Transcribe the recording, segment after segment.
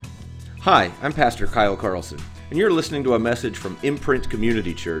Hi, I'm Pastor Kyle Carlson, and you're listening to a message from Imprint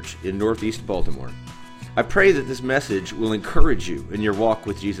Community Church in Northeast Baltimore. I pray that this message will encourage you in your walk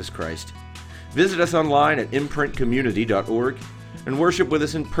with Jesus Christ. Visit us online at imprintcommunity.org and worship with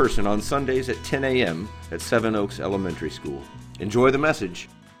us in person on Sundays at 10 a.m. at Seven Oaks Elementary School. Enjoy the message.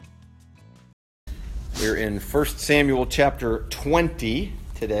 We're in 1 Samuel chapter 20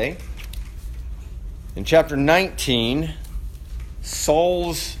 today. In chapter 19,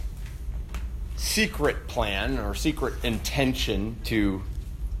 Saul's secret plan or secret intention to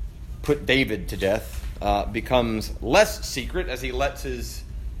put David to death becomes less secret as he lets his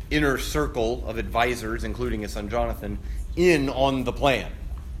inner circle of advisors, including his son Jonathan, in on the plan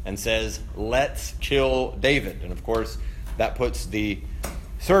and says, let's kill David. And of course, that puts the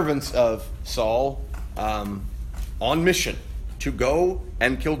servants of Saul on mission to go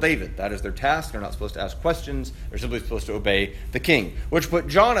and kill David. That is their task. They're not supposed to ask questions. They're simply supposed to obey the king, which put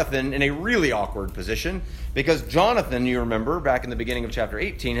Jonathan in a really awkward position because Jonathan, you remember, back in the beginning of chapter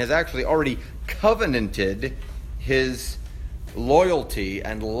 18, has actually already covenanted his loyalty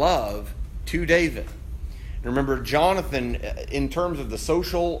and love to David. Remember, Jonathan, in terms of the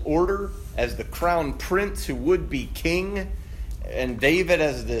social order, as the crown prince who would be king, and David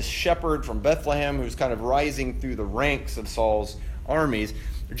as this shepherd from Bethlehem who's kind of rising through the ranks of Saul's armies,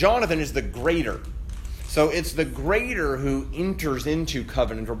 Jonathan is the greater. So it's the greater who enters into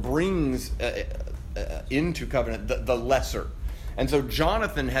covenant or brings into covenant the lesser. And so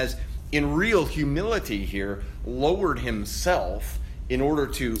Jonathan has, in real humility here, lowered himself in order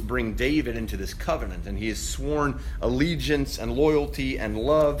to bring David into this covenant. And he has sworn allegiance and loyalty and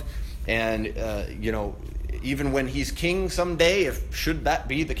love. And, even when he's king someday, if should that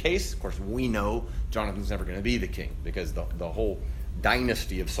be the case, of course we know Jonathan's never going to be the king because the whole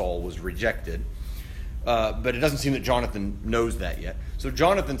dynasty of Saul was rejected. But it doesn't seem that Jonathan knows that yet. So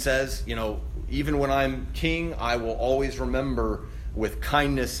Jonathan says, even when I'm king, I will always remember with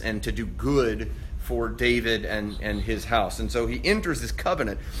kindness and to do good for David and his house. And so he enters this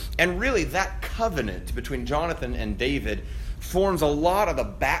covenant. And really that covenant between Jonathan and David forms a lot of the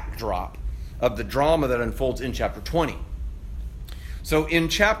backdrop of the drama that unfolds in chapter 20. So in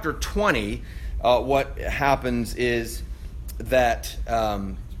chapter 20, what happens is that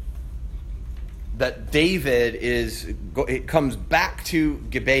that David it comes back to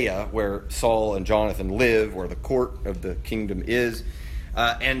Gibeah, where Saul and Jonathan live, where the court of the kingdom is,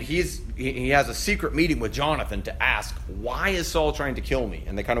 and he has a secret meeting with Jonathan to ask, why is Saul trying to kill me?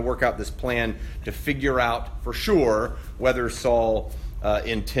 And they kind of work out this plan to figure out for sure whether Saul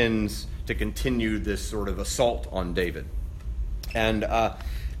intends to continue this sort of assault on David. And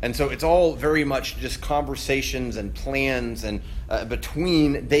so it's all very much just conversations and plans and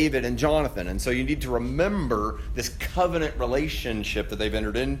between David and Jonathan. And so you need to remember this covenant relationship that they've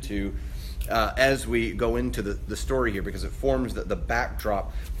entered into as we go into the story here, because it forms the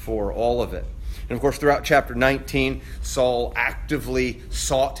backdrop for all of it. And of course, throughout chapter 19, Saul actively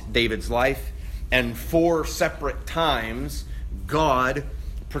sought David's life, and 4 separate times God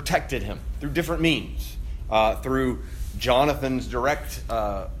protected him through different means. Through Jonathan's direct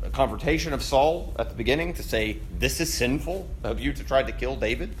confrontation of Saul at the beginning to say, this is sinful of you to try to kill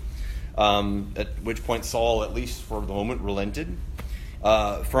David. At which point Saul, at least for the moment, relented.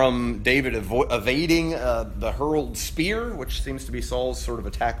 From David evading the hurled spear, which seems to be Saul's sort of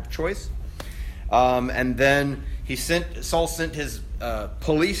attack of choice. And then Saul sent his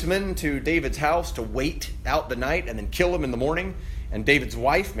policemen to David's house to wait out the night and then kill him in the morning. And David's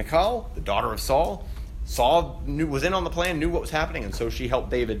wife, Michal, the daughter of Saul, was in on the plan, knew what was happening, and so she helped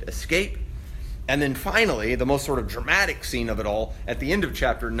David escape. And then finally, the most sort of dramatic scene of it all, at the end of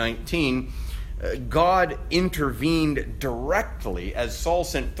chapter 19, God intervened directly as Saul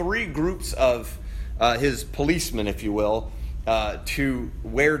sent 3 groups of his policemen, if you will, to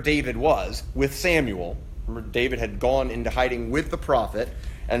where David was with Samuel. Remember, David had gone into hiding with the prophet,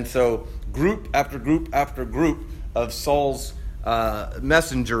 and so group after group after group of Saul's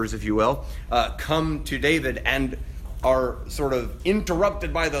messengers, if you will, come to David and are sort of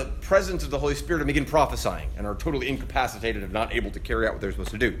interrupted by the presence of the Holy Spirit and begin prophesying and are totally incapacitated and not able to carry out what they're supposed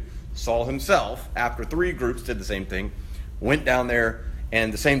to do. Saul himself, after 3 groups did the same thing, went down there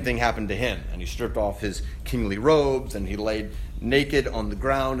and the same thing happened to him. And he stripped off his kingly robes and he laid naked on the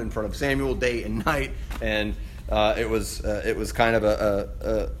ground in front of Samuel day and night. And it was kind of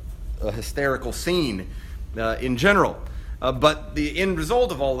a hysterical scene in general. But the end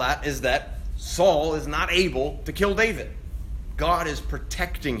result of all that is that Saul is not able to kill David. God is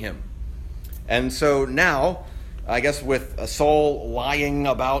protecting him. And so now, I guess with Saul lying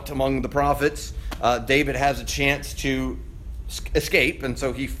about among the prophets, David has a chance to escape, and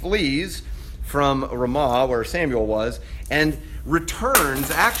so he flees from Ramah, where Samuel was, and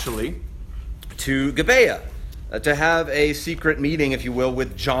returns, actually, to Gibeah to have a secret meeting, if you will,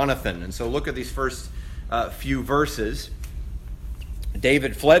 with Jonathan. And so look at these first few verses.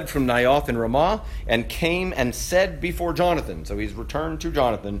 David fled from Naioth in Ramah and came and said before Jonathan. So he's returned to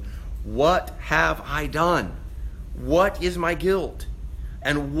Jonathan, "What have I done? What is my guilt?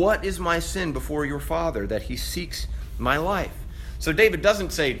 And what is my sin before your father that he seeks my life?" So David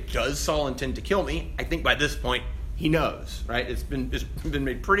doesn't say, "Does Saul intend to kill me?" I think by this point he knows, right? It's been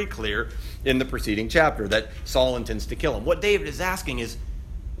made pretty clear in the preceding chapter that Saul intends to kill him. What David is asking is,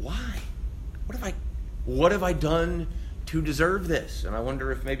 why? What have I done to deserve this? And I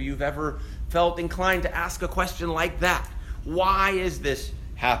wonder if maybe you've ever felt inclined to ask a question like that. Why is this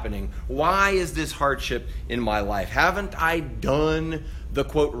happening? Why is this hardship in my life? Haven't I done the,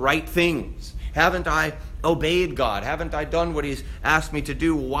 quote, right things? Haven't I obeyed God? Haven't I done what he's asked me to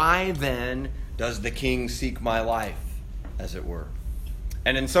do? Why then does the king seek my life, as it were?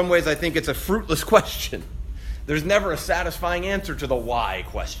 And in some ways, I think it's a fruitless question. There's never a satisfying answer to the why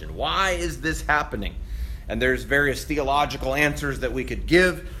question. Why is this happening? And there's various theological answers that we could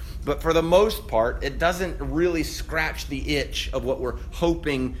give, but for the most part, it doesn't really scratch the itch of what we're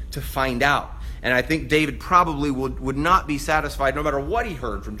hoping to find out. And I think David probably would not be satisfied no matter what he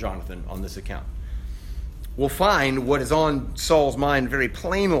heard from Jonathan on this account. We'll find what is on Saul's mind very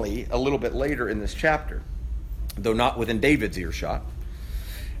plainly a little bit later in this chapter, though not within David's earshot.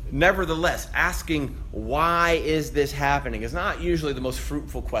 Nevertheless, asking why is this happening is not usually the most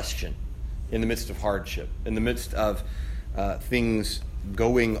fruitful question in the midst of hardship, in the midst of things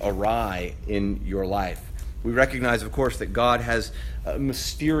going awry in your life. We recognize, of course, that God has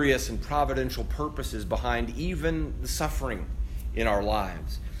mysterious and providential purposes behind even the suffering in our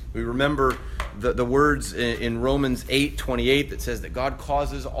lives. We remember the words in Romans 8:28 that says that God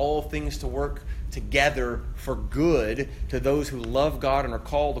causes all things to work together for good to those who love God and are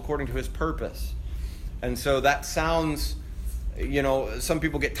called according to his purpose. And so that sounds, some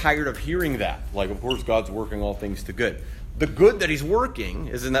people get tired of hearing that. Like, of course, God's working all things to good. The good that he's working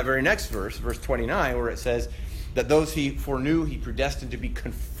is in that very next verse, verse 29, where it says that those he foreknew, he predestined to be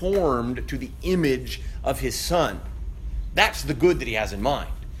conformed to the image of his Son. That's the good that he has in mind.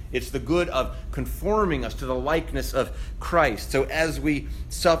 It's the good of conforming us to the likeness of Christ. So as we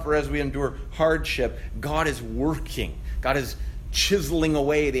suffer, as we endure hardship, God is working. God is chiseling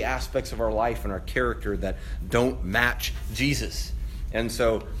away the aspects of our life and our character that don't match Jesus. And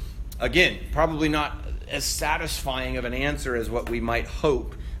so, again, probably not as satisfying of an answer as what we might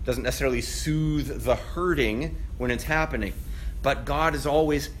hope. Doesn't necessarily soothe the hurting when it's happening. But God is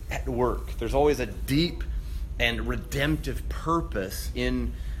always at work. There's always a deep and redemptive purpose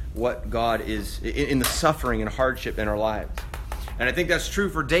in what God is, in the suffering and hardship in our lives. And I think that's true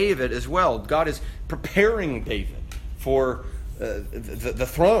for David as well. God is preparing David for the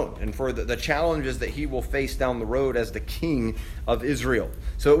throne and for the challenges that he will face down the road as the king of Israel.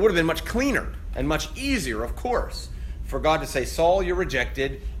 So it would have been much cleaner and much easier, of course, for God to say, Saul, you're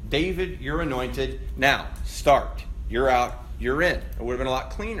rejected. David, you're anointed. Now, start. You're out. You're in. It would have been a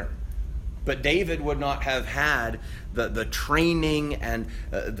lot cleaner. But David would not have had the training and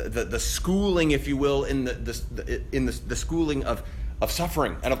the schooling, if you will, in the schooling of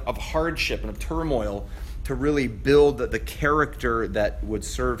suffering and of hardship and of turmoil to really build the character that would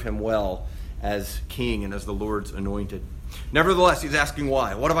serve him well as king and as the Lord's anointed. Nevertheless, he's asking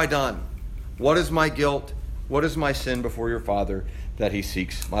why. What have I done? What is my guilt? What is my sin before your father that he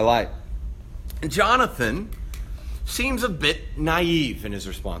seeks my life? And Jonathan seems a bit naive in his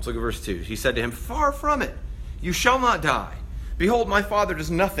response. Look at verse 2. He said to him, "Far from it. You shall not die. Behold, my father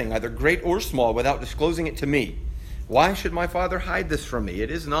does nothing, either great or small, without disclosing it to me. Why should my father hide this from me? It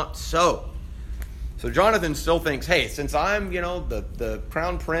is not so." So Jonathan still thinks, hey, since I'm, the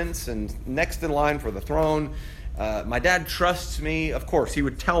crown prince and next in line for the throne, my dad trusts me. Of course, he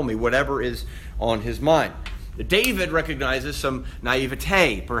would tell me whatever is on his mind. David recognizes some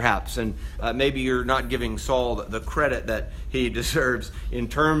naivete, perhaps, and maybe you're not giving Saul the credit that he deserves in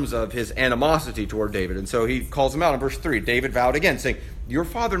terms of his animosity toward David. And so he calls him out in verse 3. David vowed again, saying, "Your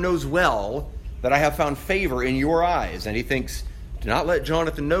father knows well that I have found favor in your eyes." And he thinks, "Do not let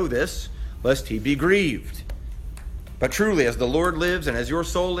Jonathan know this, lest he be grieved. But truly, as the Lord lives and as your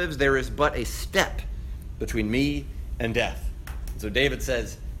soul lives, there is but a step between me and death." So David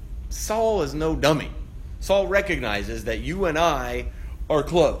says, Saul is no dummy. Saul recognizes that you and I are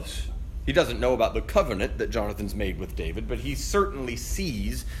close. He doesn't know about the covenant that Jonathan's made with David, but he certainly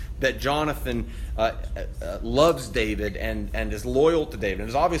sees that Jonathan loves David and is loyal to David, and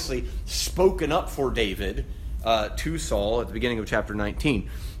has obviously spoken up for David to Saul at the beginning of chapter 19.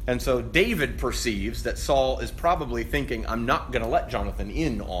 And so David perceives that Saul is probably thinking, I'm not going to let Jonathan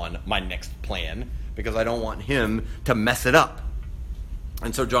in on my next plan because I don't want him to mess it up.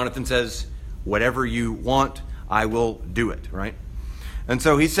 And so Jonathan says, whatever you want, I will do it, right? And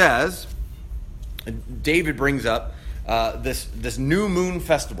so he says, David brings up this new moon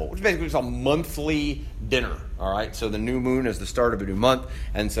festival, which basically is a monthly dinner, all right? So the new moon is the start of a new month,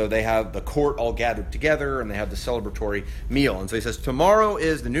 and so they have the court all gathered together, and they have the celebratory meal. And so he says, tomorrow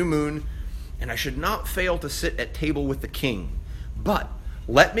is the new moon, and I should not fail to sit at table with the king. But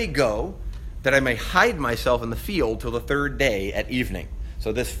let me go, that I may hide myself in the field till the third day at evening.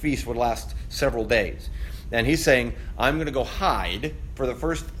 So this feast would last several days. And he's saying, I'm going to go hide for the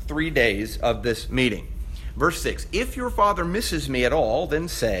first 3 days of this meeting. Verse 6, if your father misses me at all, then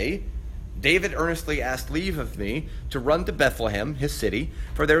say, David earnestly asked leave of me to run to Bethlehem, his city,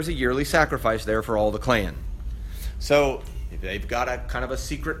 for there is a yearly sacrifice there for all the clan. So they've got a kind of a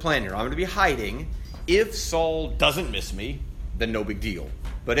secret plan here. I'm going to be hiding. If Saul doesn't miss me, then no big deal.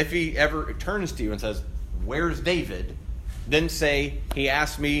 But if he ever turns to you and says, where's David? Then say, he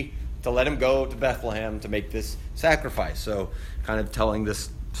asked me to let him go to Bethlehem to make this sacrifice. So kind of telling this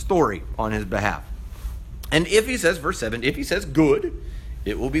story on his behalf. And if he says, verse 7, if he says, good,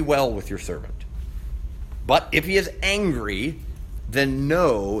 it will be well with your servant. But if he is angry, then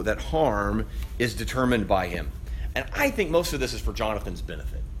know that harm is determined by him. And I think most of this is for Jonathan's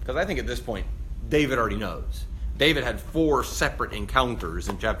benefit. Because I think at this point, David already knows. David had 4 separate encounters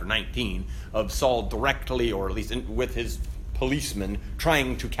in chapter 19 of Saul directly, or at least with his policemen,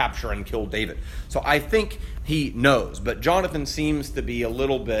 trying to capture and kill David. So I think he knows. But Jonathan seems to be a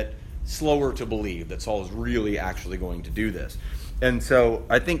little bit slower to believe that Saul is really actually going to do this. And so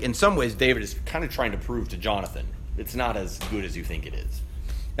I think in some ways David is kind of trying to prove to Jonathan it's not as good as you think it is.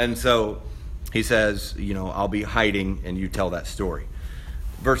 And so he says, I'll be hiding and you tell that story.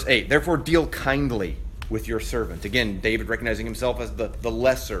 Verse 8, therefore deal kindly with your servant. Again, David recognizing himself as the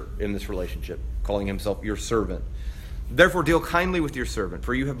lesser in this relationship, calling himself your servant. Therefore deal kindly with your servant,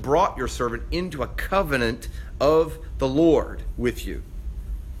 for you have brought your servant into a covenant of the Lord with you.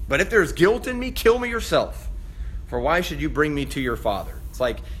 But if there's guilt in me, kill me yourself. For why should you bring me to your father? It's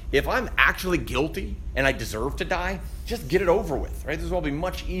like, if I'm actually guilty and I deserve to die, just get it over with, right? This will be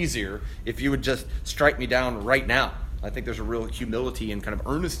much easier if you would just strike me down right now. I think there's a real humility and kind of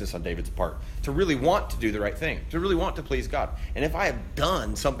earnestness on David's part to really want to do the right thing, to really want to please God. And if I have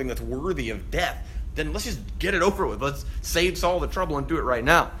done something that's worthy of death, then let's just get it over with. Let's save Saul the trouble and do it right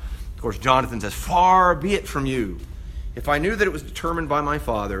now. Of course, Jonathan says, far be it from you. If I knew that it was determined by my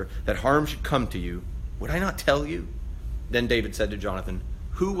father that harm should come to you, would I not tell you? Then David said to Jonathan,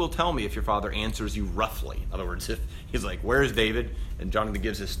 who will tell me if your father answers you roughly? In other words, if he's like, where's David? And Jonathan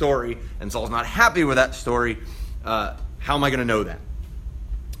gives his story, and Saul's not happy with that story. How am I going to know that?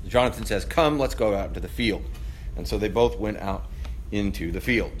 Jonathan says, come, let's go out into the field. And so they both went out into the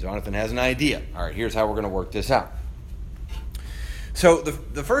field. Jonathan has an idea. All right, here's how we're going to work this out. So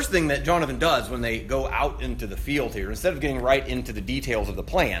the first thing that Jonathan does when they go out into the field here, instead of getting right into the details of the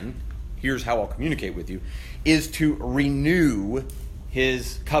plan, here's how I'll communicate with you, is to renew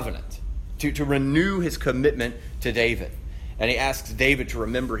his covenant, to renew his commitment to David. And he asks David to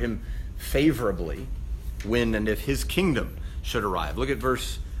remember him favorably when and if his kingdom should arrive. Look at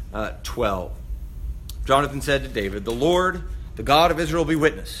verse 12. Jonathan said to David, the Lord, the God of Israel, be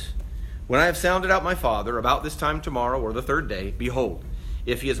witness. When I have sounded out my father about this time tomorrow or the third day, behold,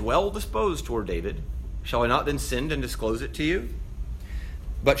 if he is well disposed toward David, shall I not then send and disclose it to you?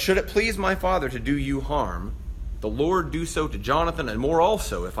 But should it please my father to do you harm, the Lord do so to Jonathan, and more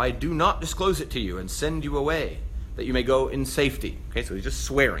also, if I do not disclose it to you and send you away, that you may go in safety. Okay, so he's just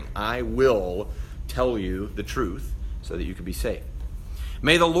swearing, I will tell you the truth so that you can be safe.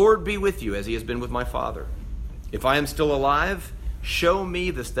 May the Lord be with you as he has been with my father. If I am still alive, show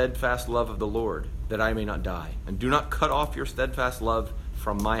me the steadfast love of the Lord, that I may not die. And do not cut off your steadfast love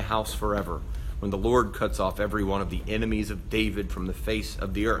from my house forever, when the Lord cuts off every one of the enemies of David from the face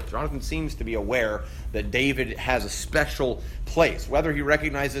of the earth. Jonathan seems to be aware that David has a special place. Whether he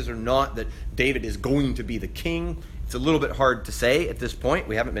recognizes or not that David is going to be the king, it's a little bit hard to say at this point.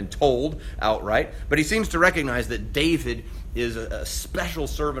 We haven't been told outright. But he seems to recognize that David is a special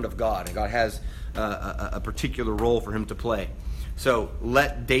servant of God, and God has a particular role for him to play. So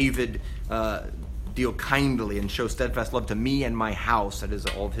let David deal kindly and show steadfast love to me and my house, that is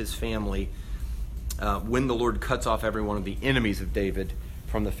all of his family, when the Lord cuts off every one of the enemies of David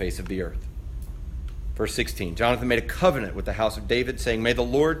from the face of the earth. Verse 16, Jonathan made a covenant with the house of David, saying, may the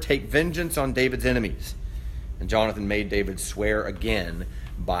Lord take vengeance on David's enemies. And Jonathan made David swear again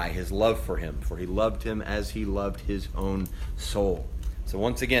by his love for him, for he loved him as he loved his own soul. So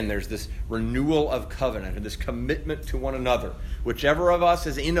once again, there's this renewal of covenant and this commitment to one another. Whichever of us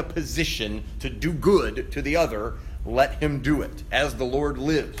is in a position to do good to the other, let him do it as the Lord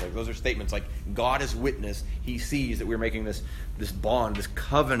lives. Like, those are statements like God is witness. He sees that we're making this bond, this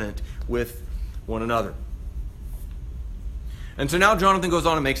covenant with one another. And so now Jonathan goes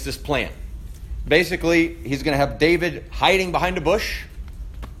on and makes this plan. Basically, he's going to have David hiding behind a bush.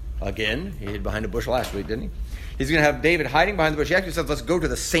 Again, he hid behind a bush last week, didn't he? He's going to have David hiding behind the bush. He actually says, let's go to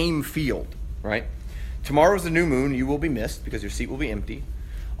the same field, right? Tomorrow's the new moon. You will be missed because your seat will be empty.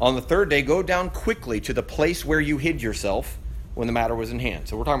 On the third day, go down quickly to the place where you hid yourself when the matter was in hand.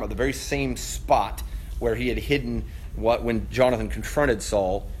 So we're talking about the very same spot where he had hidden when Jonathan confronted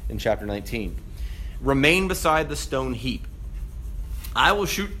Saul in chapter 19. Remain beside the stone heap. I will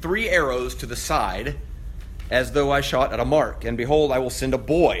shoot 3 arrows to the side as though I shot at a mark. And behold, I will send a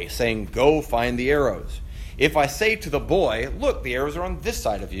boy, saying, go find the arrows. If I say to the boy, look, the arrows are on this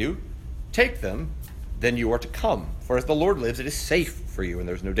side of you, take them, then you are to come. For as the Lord lives, it is safe for you, and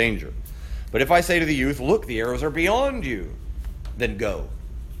there's no danger. But if I say to the youth, look, the arrows are beyond you, then go,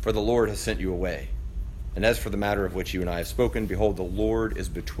 for the Lord has sent you away. And as for the matter of which you and I have spoken, behold, the Lord is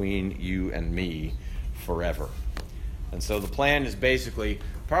between you and me forever. And so the plan is basically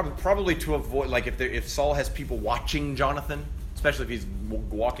probably to avoid, like if Saul has people watching Jonathan, especially if he's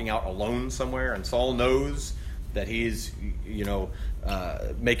walking out alone somewhere and Saul knows that he's,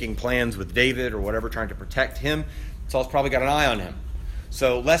 making plans with David or whatever, trying to protect him, Saul's probably got an eye on him.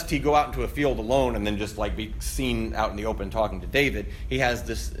 So lest he go out into a field alone and then just like be seen out in the open talking to David, he has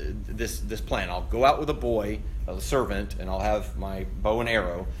this plan. I'll go out with a boy, a servant, and I'll have my bow and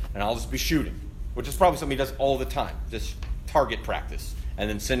arrow, and I'll just be shooting, which is probably something he does all the time, just target practice, and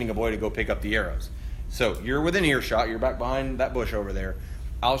then sending a boy to go pick up the arrows. So you're within earshot, you're back behind that bush over there,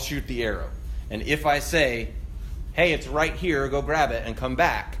 I'll shoot the arrow. And if I say, hey, it's right here, go grab it and come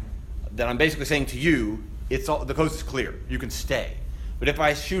back, then I'm basically saying to you, the coast is clear, you can stay. But if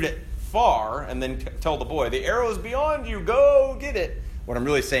I shoot it far and then tell the boy, the arrow is beyond you, go get it, what I'm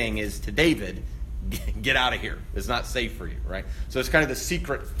really saying is to David, get out of here. It's not safe for you, right? So it's kind of the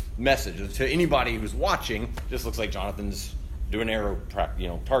secret message. To anybody who's watching, it just looks like Jonathan's doing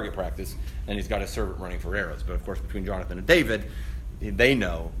target practice, and he's got his servant running for arrows. But of course, between Jonathan and David, they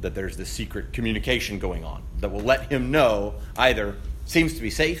know that there's this secret communication going on that will let him know either seems to be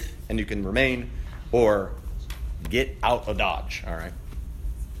safe and you can remain, or get out of Dodge, all right?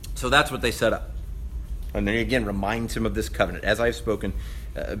 So that's what they set up. And then again, reminds him of this covenant. As I have spoken,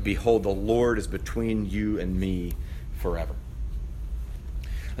 behold, the Lord is between you and me forever.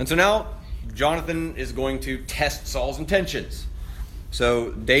 And so now Jonathan is going to test Saul's intentions.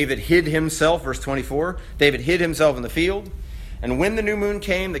 So David hid himself, verse 24, David hid himself in the field, and when the new moon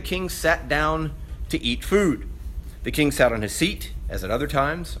came, the king sat down to eat food. The king sat on his seat, as at other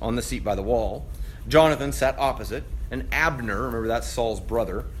times, on the seat by the wall. Jonathan sat opposite, and Abner, remember that's Saul's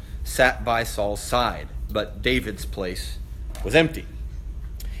brother, sat by Saul's side, but David's place was empty.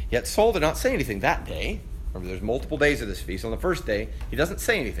 Yet Saul did not say anything that day. Remember, there's multiple days of this feast. On the first day, he doesn't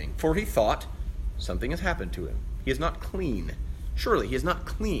say anything, for he thought something has happened to him. He is not clean. Surely he is not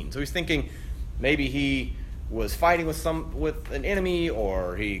clean. So he's thinking maybe he was fighting with an enemy,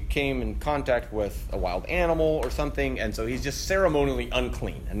 or he came in contact with a wild animal or something, and so he's just ceremonially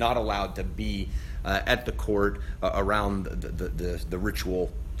unclean and not allowed to be at the court around the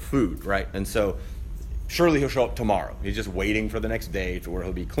ritual food, right? And so surely he'll show up tomorrow. He's just waiting for the next day to where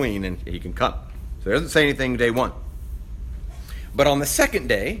he'll be clean and he can come. So he doesn't say anything day one. But on the second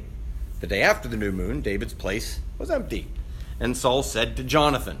day, the day after the new moon, David's place was empty. And Saul said to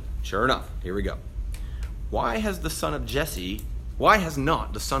Jonathan, sure enough, here we go, why has not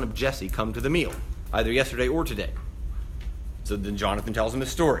the son of Jesse come to the meal, either yesterday or today? So then Jonathan tells him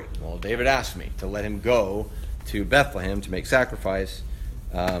his story. Well, David asked me to let him go to Bethlehem to make sacrifice.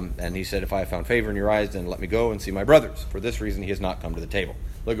 And he said, if I have found favor in your eyes, then let me go and see my brothers. For this reason, he has not come to the table.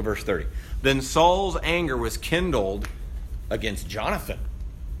 Look at verse 30. Then Saul's anger was kindled against Jonathan.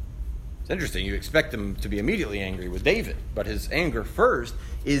 It's interesting. You expect him to be immediately angry with David, but his anger first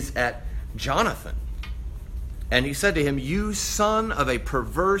is at Jonathan. And he said to him, you son of a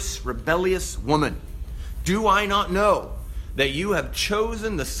perverse, rebellious woman, do I not know that you have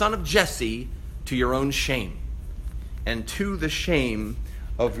chosen the son of Jesse to your own shame, and to the shame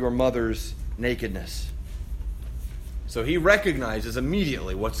of your mother's nakedness? So he recognizes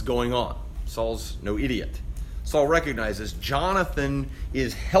immediately what's going on. Saul's no idiot. Saul recognizes Jonathan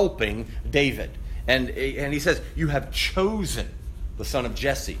is helping David. And he says, you have chosen the son of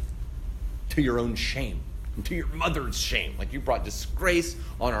Jesse to your own shame. to your mother's shame. Like, you brought disgrace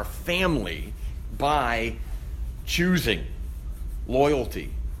on our family by choosing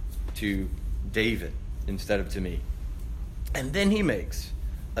loyalty to David instead of to me. And then he makes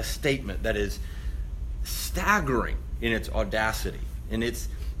a statement that is staggering in its audacity, in its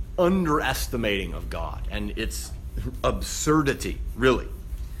underestimating of God, and its absurdity, really.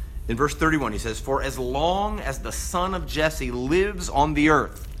 In verse 31, he says, "For as long as the son of Jesse lives on the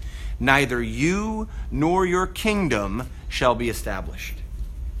earth, neither you nor your kingdom shall be established.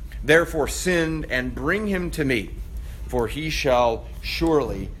 Therefore send and bring him to me, for he shall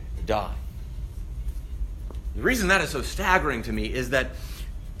surely die." The reason that is so staggering to me is that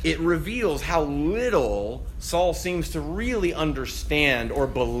it reveals how little Saul seems to really understand or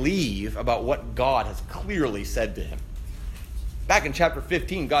believe about what God has clearly said to him. Back in chapter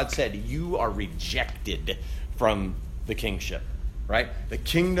 15, God said, "You are rejected from the kingship," right? The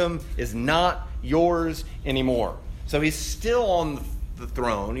kingdom is not yours anymore. So he's still on the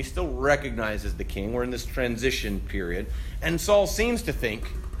throne. He still recognizes the king. We're in this transition period. And Saul seems to think,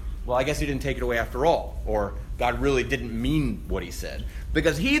 well, I guess he didn't take it away after all, or God really didn't mean what he said.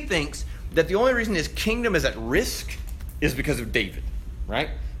 Because he thinks that the only reason his kingdom is at risk is because of David, right?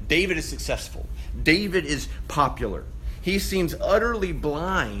 David is successful. David is popular. He seems utterly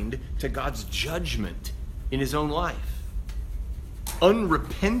blind to God's judgment in his own life.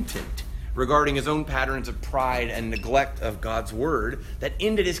 Unrepentant regarding his own patterns of pride and neglect of God's word that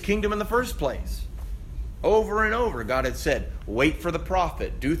ended his kingdom in the first place. Over and over, God had said, wait for the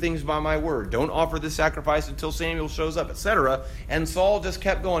prophet, do things by my word, don't offer this sacrifice until Samuel shows up, etc. And Saul just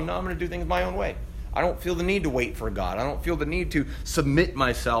kept going, no, I'm going to do things my own way. I don't feel the need to wait for God. I don't feel the need to submit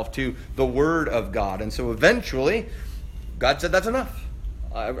myself to the word of God. And so eventually, God said, that's enough.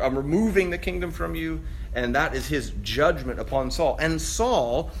 I'm removing the kingdom from you, and that is his judgment upon Saul. And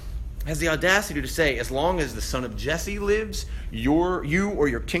Saul has the audacity to say, as long as the son of Jesse lives, you or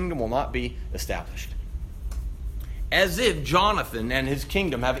your kingdom will not be established. As if Jonathan and his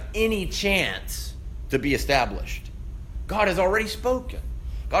kingdom have any chance to be established. God has already spoken.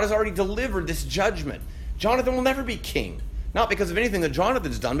 God has already delivered this judgment. Jonathan will never be king. Not because of anything that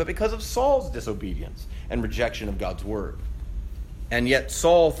Jonathan's done, but because of Saul's disobedience and rejection of God's word. And yet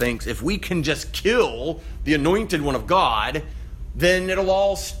Saul thinks if we can just kill the anointed one of God, then it'll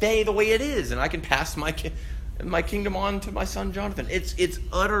all stay the way it is, and I can pass my kingdom on to my son Jonathan. It's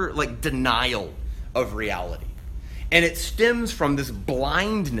utter denial of reality. And it stems from this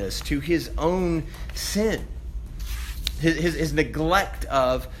blindness to his own sin. His neglect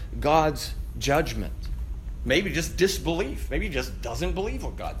of God's judgment. Maybe just disbelief. Maybe he just doesn't believe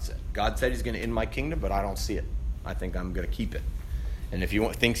what God said. God said he's going to end my kingdom, but I don't see it. I think I'm going to keep it. And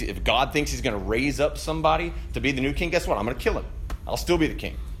if God thinks he's going to raise up somebody to be the new king, guess what? I'm going to kill him. I'll still be the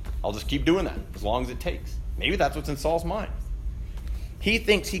king. I'll just keep doing that as long as it takes. Maybe that's what's in Saul's mind. He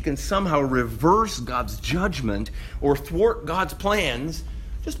thinks he can somehow reverse God's judgment or thwart God's plans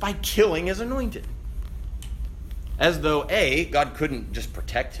just by killing his anointed. As though, A, God couldn't just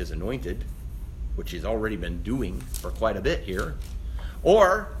protect his anointed, which he's already been doing for quite a bit here,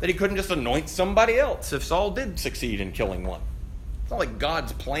 or that he couldn't just anoint somebody else if Saul did succeed in killing one. It's not like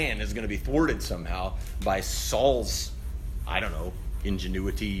God's plan is going to be thwarted somehow by Saul's,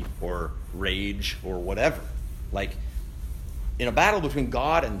 ingenuity or rage or whatever. In a battle between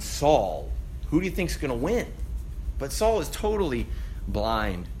God and Saul, who do you think is going to win? But Saul is totally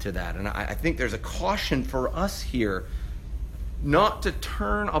blind to that. And I think there's a caution for us here not to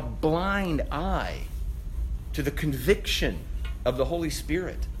turn a blind eye to the conviction of the Holy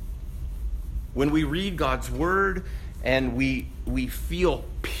Spirit. When we read God's word and we feel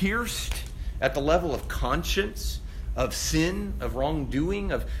pierced at the level of conscience, of sin, of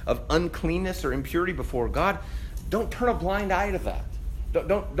wrongdoing, of uncleanness or impurity before God, don't turn a blind eye to that.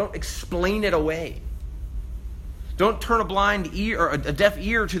 Don't explain it away. Don't turn a blind ear or a deaf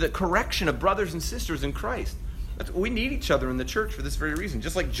ear to the correction of brothers and sisters in Christ. We need each other in the church for this very reason.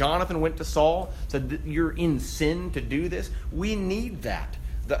 Just like Jonathan went to Saul, said, you're in sin to do this. We need that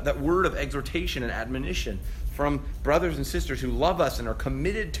word of exhortation and admonition from brothers and sisters who love us and are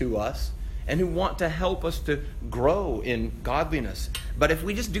committed to us and who want to help us to grow in godliness. But if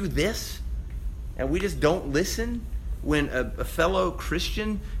we just do this, and we just don't listen when a fellow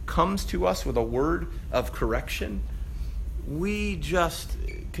Christian comes to us with a word of correction, we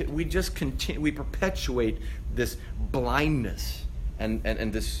perpetuate this blindness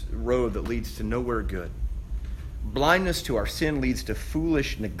and this road that leads to nowhere good. Blindness to our sin leads to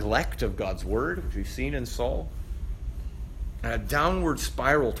foolish neglect of God's word, which we've seen in Saul, and a downward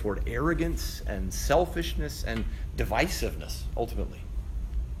spiral toward arrogance and selfishness and divisiveness, ultimately.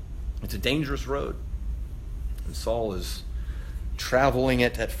 It's a dangerous road. and Saul is traveling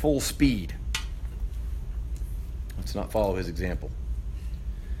it at full speed. Let's not follow his example.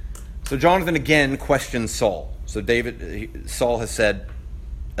 So Jonathan again questions Saul. So Saul has said,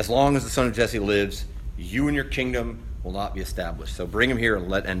 as long as the son of Jesse lives, you and your kingdom will not be established. So bring him here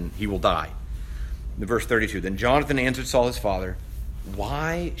and he will die. In verse 32, then Jonathan answered Saul his father,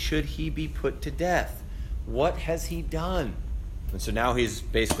 why should he be put to death? What has he done? And so now he's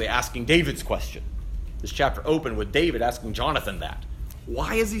basically asking David's question. This chapter opened with David asking Jonathan that.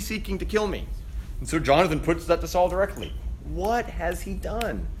 Why is he seeking to kill me? And so Jonathan puts that to Saul directly. What has he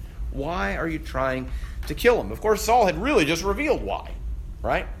done? Why are you trying to kill him? Of course, Saul had really just revealed why,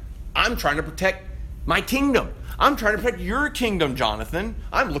 right? I'm trying to protect my kingdom. I'm trying to protect your kingdom, Jonathan.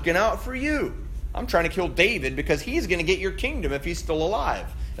 I'm looking out for you. I'm trying to kill David because he's going to get your kingdom if he's still alive.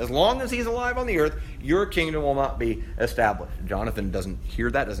 As long as he's alive on the earth, your kingdom will not be established. Jonathan doesn't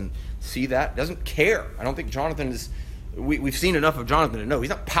hear that, doesn't see that, doesn't care. I don't think Jonathan is... We've seen enough of Jonathan to know he's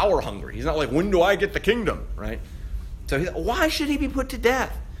not power hungry. He's not like, when do I get the kingdom, right? So why should he be put to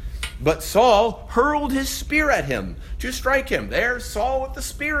death? But Saul hurled his spear at him to strike him. There's Saul with the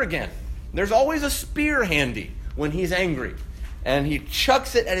spear again. There's always a spear handy when he's angry. And he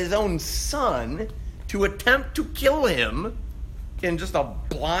chucks it at his own son to attempt to kill him in just a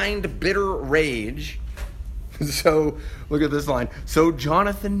blind, bitter rage. So, look at this line. So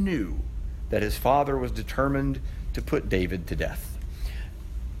Jonathan knew that his father was determined to put David to death.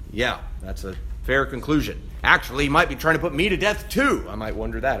 Yeah, that's a fair conclusion. Actually, he might be trying to put me to death too. I might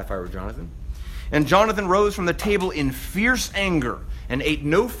wonder that if I were Jonathan. And Jonathan rose from the table in fierce anger and ate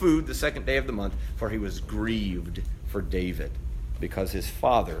no food the second day of the month, for he was grieved for David, because his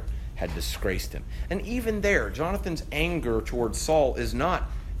father had disgraced him. And even there, Jonathan's anger towards Saul is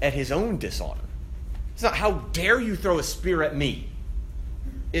not at his own dishonor. It's not, how dare you throw a spear at me?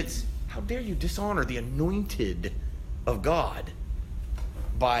 It's, how dare you dishonor the anointed of God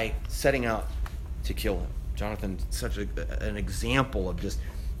by setting out to kill him. Jonathan's such an example of just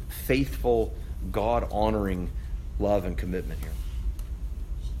faithful, God-honoring love and commitment here.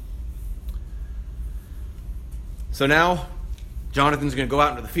 So now, Jonathan's going to go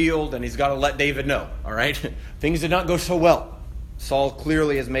out into the field, and he's got to let David know, all right? Things did not go so well. Saul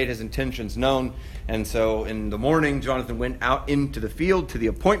clearly has made his intentions known, and so in the morning, Jonathan went out into the field to the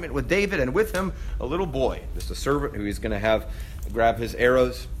appointment with David, and with him, a little boy, just a servant who he's going to have grab his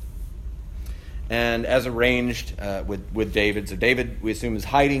arrows. And as arranged with David, so David, we assume, is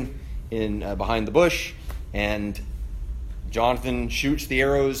hiding in behind the bush, and Jonathan shoots the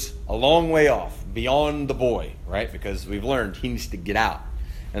arrows a long way off, beyond the boy, right? Because we've learned he needs to get out.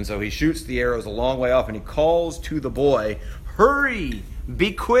 And so he shoots the arrows a long way off, and he calls to the boy, hurry,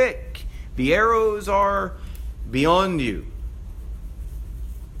 be quick, the arrows are beyond you.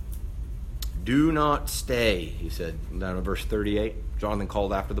 Do not stay, he said, down in verse 38. Jonathan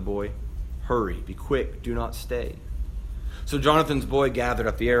called after the boy, hurry, be quick, do not stay. So Jonathan's boy gathered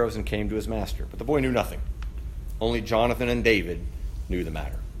up the arrows and came to his master. But the boy knew nothing. Only Jonathan and David knew the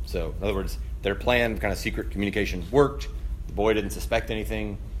matter. So, in other words, their plan, kind of secret communication, worked. The boy didn't suspect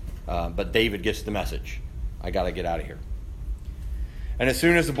anything, but David gets the message. I got to get out of here. And as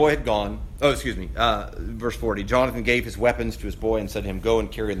soon as the boy had gone, verse 40, Jonathan gave his weapons to his boy and said to him, go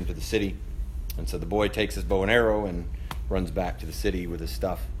and carry them to the city. And so the boy takes his bow and arrow and runs back to the city with his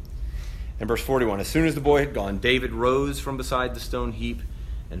stuff. And verse 41, as soon as the boy had gone, David rose from beside the stone heap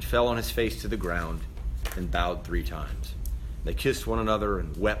and fell on his face to the ground and bowed 3 times. They kissed one another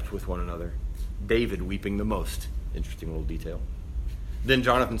and wept with one another, David weeping the most. Interesting little detail. Then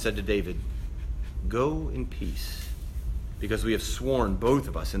Jonathan said to David, go in peace, because we have sworn, both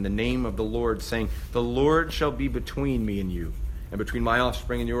of us, in the name of the Lord, saying, the Lord shall be between me and you, and between my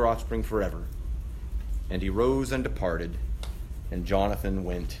offspring and your offspring forever. And he rose and departed, and Jonathan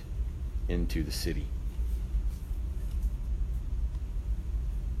went into the city.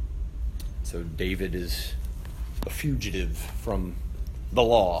 So David is a fugitive from the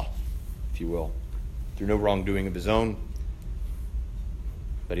law, if you will, through no wrongdoing of his own,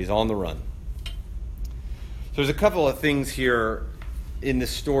 but he's on the run. So there's a couple of things here in this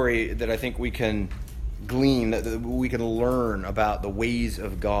story that I think we can glean, that we can learn about the ways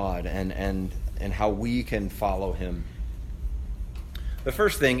of God and how we can follow him. The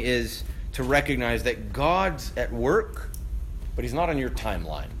first thing is to recognize that God's at work, but he's not on your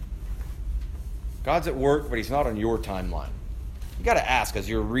timeline. God's at work, but he's not on your timeline. You got to ask, as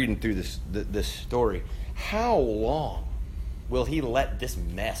you're reading through this story, how long will he let this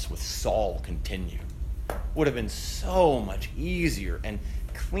mess with Saul continue? Would have been so much easier and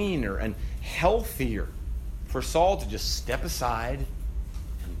cleaner and healthier for Saul to just step aside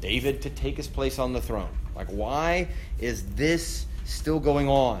and David to take his place on the throne. Like, why is this still going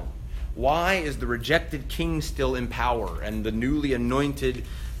on? Why is the rejected king still in power and the newly anointed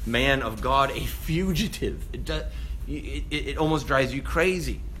man of God a fugitive? It almost drives you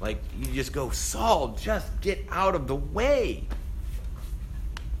crazy. Like, you just go, Saul, just get out of the way.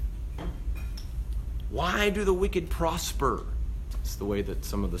 Why do the wicked prosper? It's the way that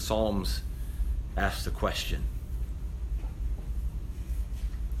some of the Psalms ask the question.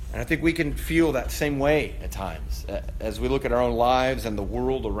 And I think we can feel that same way at times as we look at our own lives and the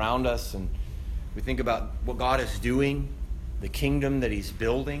world around us, and we think about what God is doing, the kingdom that he's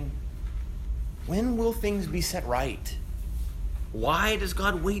building. When will things be set right? Why does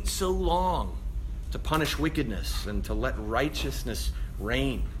God wait so long to punish wickedness and to let righteousness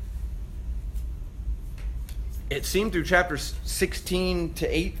reign? It seemed through chapters 16 to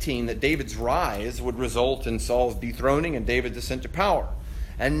 18 that David's rise would result in Saul's dethroning and David's ascent to power.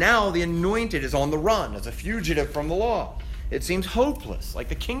 And now the anointed is on the run as a fugitive from the law. It seems hopeless, like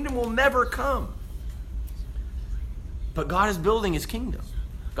the kingdom will never come. But God is building his kingdom.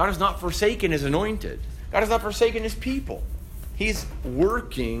 God has not forsaken his anointed. God has not forsaken his people. He's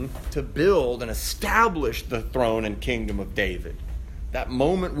working to build and establish the throne and kingdom of David. That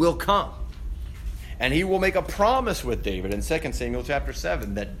moment will come. And he will make a promise with David in 2 Samuel chapter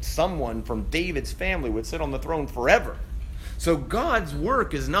 7 that someone from David's family would sit on the throne forever. So God's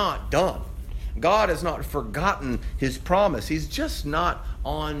work is not done. God has not forgotten his promise. He's just not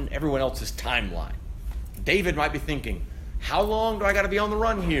on everyone else's timeline. David might be thinking, how long do I got to be on the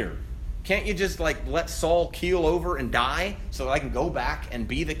run here? Can't you just let Saul keel over and die so that I can go back and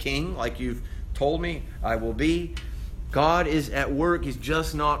be the king like you've told me I will be? God is at work. He's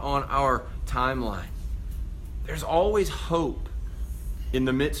just not on our timeline. There's always hope in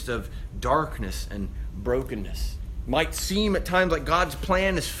the midst of darkness and brokenness. Might seem at times like God's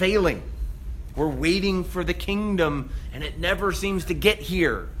plan is failing. We're waiting for the kingdom and it never seems to get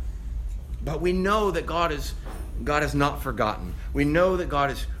here. But we know that God has not forgotten. We know that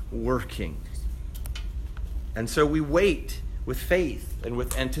God is working. And so we wait with faith and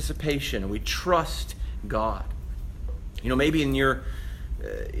with anticipation, and we trust God. You know, maybe you're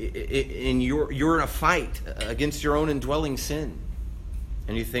in a fight against your own indwelling sin,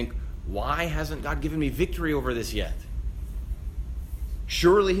 and you think, why hasn't God given me victory over this yet?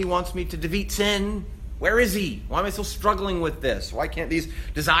 Surely he wants me to defeat sin. Where is he? Why am I still struggling with this? Why can't these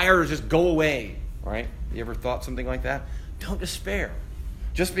desires just go away? Right? You ever thought something like that? Don't despair.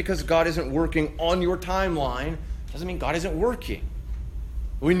 Just because God isn't working on your timeline doesn't mean God isn't working.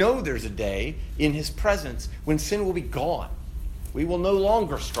 We know there's a day in his presence when sin will be gone. We will no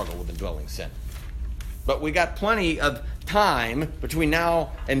longer struggle with indwelling sin. But we got plenty of time between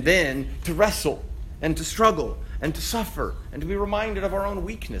now and then to wrestle and to struggle and to suffer and to be reminded of our own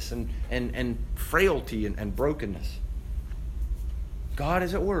weakness and frailty and brokenness. God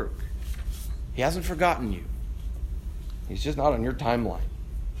is at work. He hasn't forgotten you. He's just not on your timeline.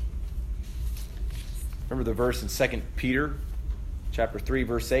 Remember the verse in 2 Peter chapter 3,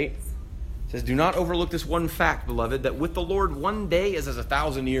 verse 8? It says, do not overlook this one fact, beloved, that with the Lord 1 day is as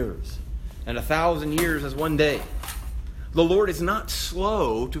 1,000 years, and 1,000 years as 1 day. The Lord is not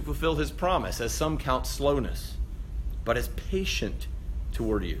slow to fulfill his promise, as some count slowness, but is patient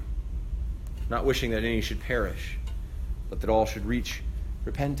toward you, not wishing that any should perish, but that all should reach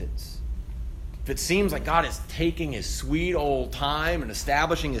repentance. If it seems like God is taking his sweet old time and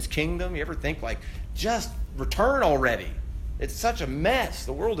establishing his kingdom, you ever think just return already? It's such a mess.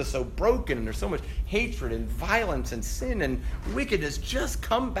 The world is so broken and there's so much hatred and violence and sin and wickedness. Just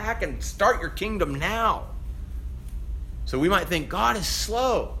come back and start your kingdom now. So we might think God is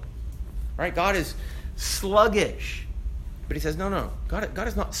slow, right? God is sluggish. But he says, no. God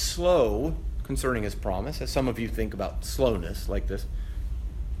is not slow concerning his promise, as some of you think about slowness like this.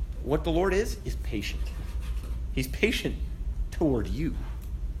 What the Lord is patient. He's patient toward you.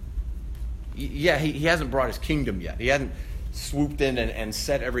 Yeah, he hasn't brought his kingdom yet. He hasn't swooped in and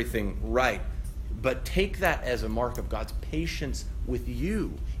set everything right. But take that as a mark of God's patience with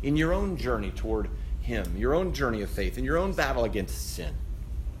you in your own journey toward him, your own journey of faith, in your own battle against sin.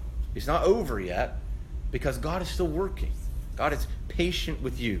 It's not over yet because God is still working. God is patient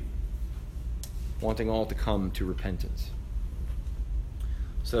with you, wanting all to come to repentance.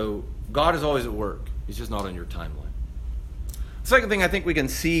 So God is always at work. He's just not on your timeline. The second thing I think we can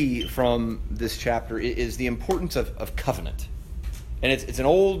see from this chapter is the importance of covenant. And it's an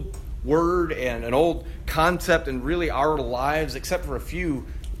old word and an old concept, and really our lives, except for a few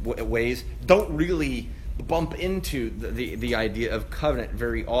ways, don't really bump into the idea of covenant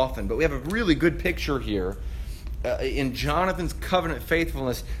very often. But we have a really good picture here in Jonathan's covenant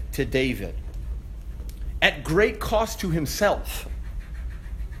faithfulness to David. at great cost to himself,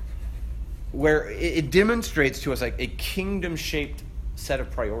 where it demonstrates to us like a kingdom-shaped set of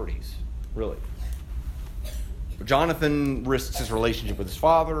priorities, really. Jonathan risks his relationship with his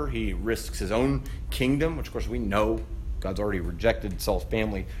father. He risks his own kingdom, which, of course, we know God's already rejected Saul's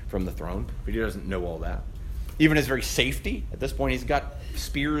family from the throne, but he doesn't know all that. Even his very safety. At this point, he's got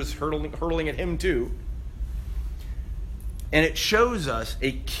spears hurling at him, too. And it shows us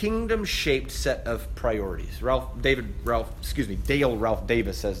a kingdom-shaped set of priorities. Dale Ralph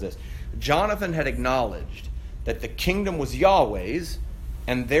Davis says this: Jonathan had acknowledged that the kingdom was Yahweh's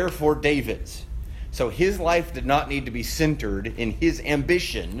and therefore David's. So his life did not need to be centered in his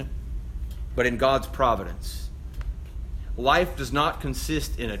ambition, but in God's providence. Life does not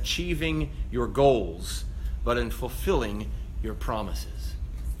consist in achieving your goals, but in fulfilling your promises.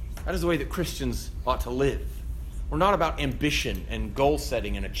 That is the way that Christians ought to live. We're not about ambition and goal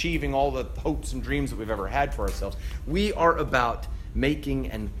setting and achieving all the hopes and dreams that we've ever had for ourselves. We are about making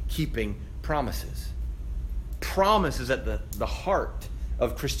and keeping promises. Promise is at the heart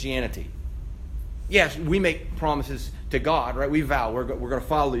of Christianity. Yes, we make promises to God, right? We vow we're going to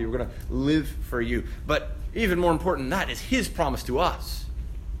follow you, we're going to live for you. But even more important than that is his promise to us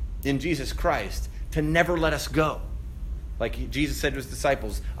in Jesus Christ to never let us go. Like Jesus said to his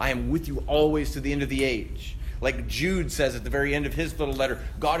disciples, I am with you always to the end of the age. Like Jude says at the very end of his little letter,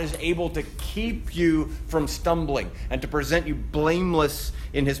 God is able to keep you from stumbling and to present you blameless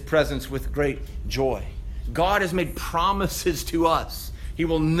in his presence with great joy. God has made promises to us. He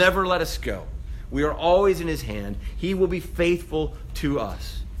will never let us go. We are always in his hand. He will be faithful to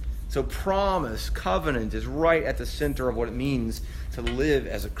us. So promise, covenant, is right at the center of what it means to live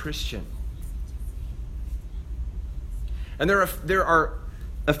as a Christian. And there are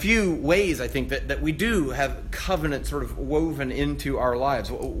a few ways, I think, that we do have covenant sort of woven into our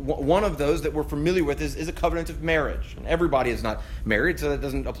lives. One of those that we're familiar with is a covenant of marriage. And everybody is not married, so that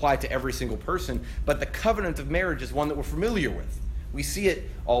doesn't apply to every single person. But the covenant of marriage is one that we're familiar with. We see it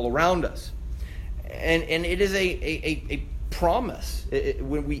all around us. And it is a promise.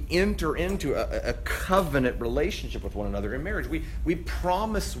 When we enter into a covenant relationship with one another in marriage, we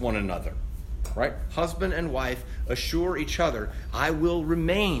promise one another, right? Husband and wife assure each other, I will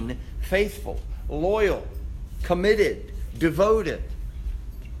remain faithful, loyal, committed, devoted.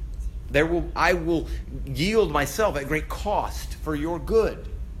 I will yield myself at great cost for your good.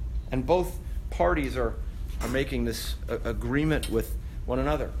 And both parties are making this agreement with one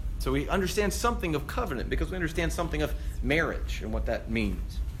another. So we understand something of covenant because we understand something of marriage and what that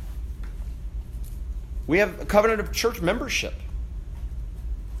means. We have a covenant of church membership.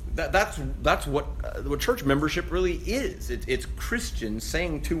 That's what church membership really is. It's Christians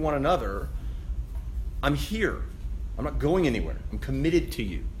saying to one another, I'm here. I'm not going anywhere. I'm committed to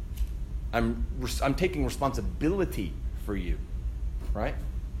you. I'm taking responsibility for you. Right?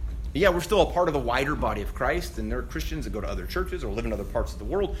 Yeah, we're still a part of the wider body of Christ, and there are Christians that go to other churches or live in other parts of the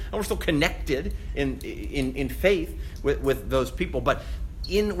world, and we're still connected in faith with those people. But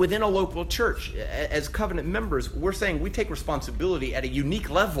within a local church, as covenant members, we're saying we take responsibility at a unique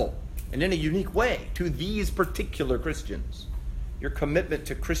level and in a unique way to these particular Christians. Your commitment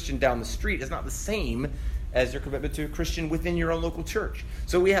to Christian down the street is not the same as your commitment to a Christian within your own local church.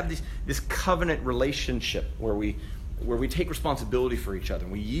 So we have this covenant relationship where we take responsibility for each other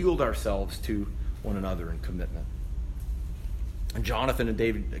and we yield ourselves to one another in commitment. And Jonathan and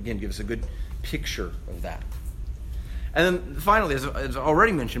David, again, give us a good picture of that. And then finally, as I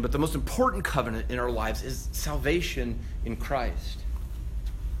already mentioned, but the most important covenant in our lives is salvation in Christ.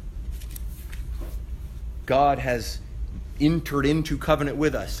 God has entered into covenant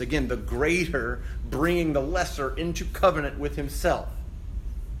with us. Again, the greater bringing the lesser into covenant with himself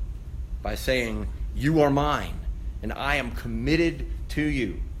by saying, you are mine, and I am committed to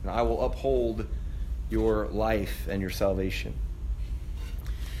you, and I will uphold your life and your salvation.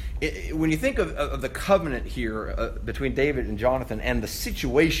 When you think of the covenant here between David and Jonathan and the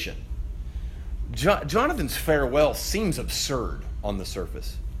situation, Jonathan's farewell seems absurd on the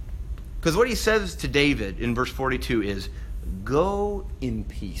surface. Because what he says to David in verse 42 is, go in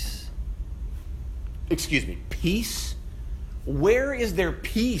peace. Excuse me, peace? Where is there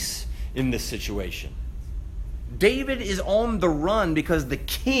peace in this situation? David is on the run because the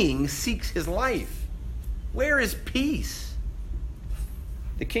king seeks his life. Where is peace?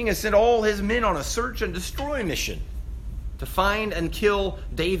 The king has sent all his men on a search and destroy mission to find and kill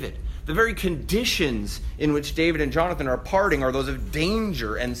David. The very conditions in which David and Jonathan are parting are those of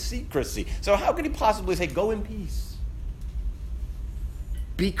danger and secrecy. So how could he possibly say, go in peace?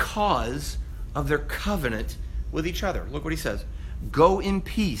 Because of their covenant with each other. Look what he says. Go in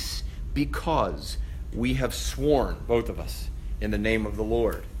peace because we have sworn, both of us, in the name of the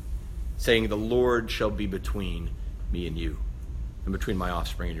Lord, saying, the Lord shall be between me and you, and between my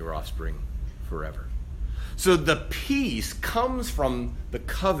offspring and your offspring forever. So the peace comes from the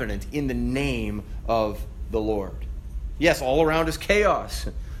covenant in the name of the Lord. Yes, all around is chaos.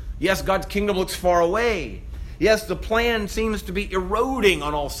 Yes, God's kingdom looks far away. Yes, the plan seems to be eroding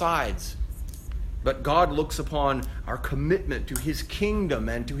on all sides. But God looks upon our commitment to his kingdom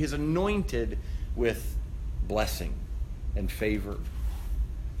and to his anointed with blessing and favor.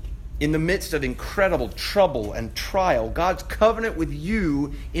 In the midst of incredible trouble and trial, God's covenant with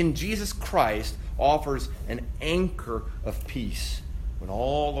you in Jesus Christ offers an anchor of peace when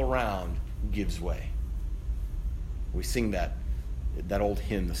all around gives way. We sing that old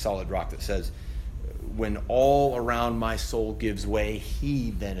hymn, The Solid Rock, that says, when all around my soul gives way,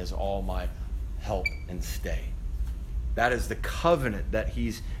 he then is all my help and stay. That is the covenant that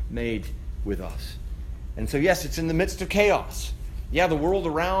he's made with us. And so, yes, it's in the midst of chaos. Yeah, the world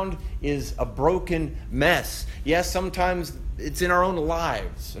around is a broken mess. Yes, sometimes it's in our own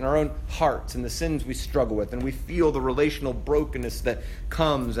lives, in our own hearts, and the sins we struggle with, and we feel the relational brokenness that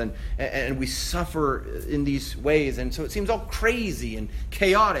comes, and we suffer in these ways. And so it seems all crazy and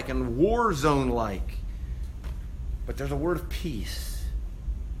chaotic and war zone-like. But there's a word of peace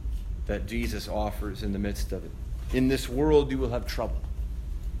that Jesus offers in the midst of it. In this world you will have trouble,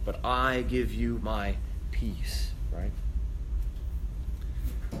 but I give you my peace, right?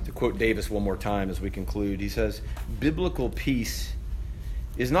 To quote Davis one more time as we conclude, he says, biblical peace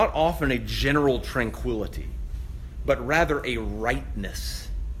is not often a general tranquility, but rather a rightness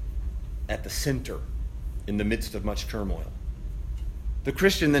at the center in the midst of much turmoil. The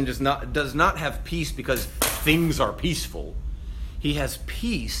Christian then does not have peace because things are peaceful. He has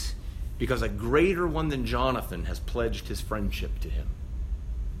peace because a greater one than Jonathan has pledged his friendship to him.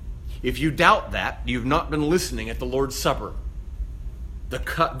 If you doubt that, you've not been listening at the Lord's Supper.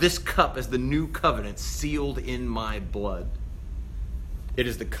 This cup is the new covenant sealed in my blood. It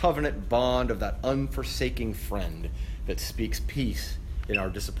is the covenant bond of that unforsaking friend that speaks peace in our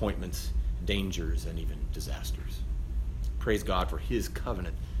disappointments, dangers, and even disasters. Praise God for his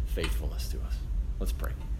covenant faithfulness to us. Let's pray.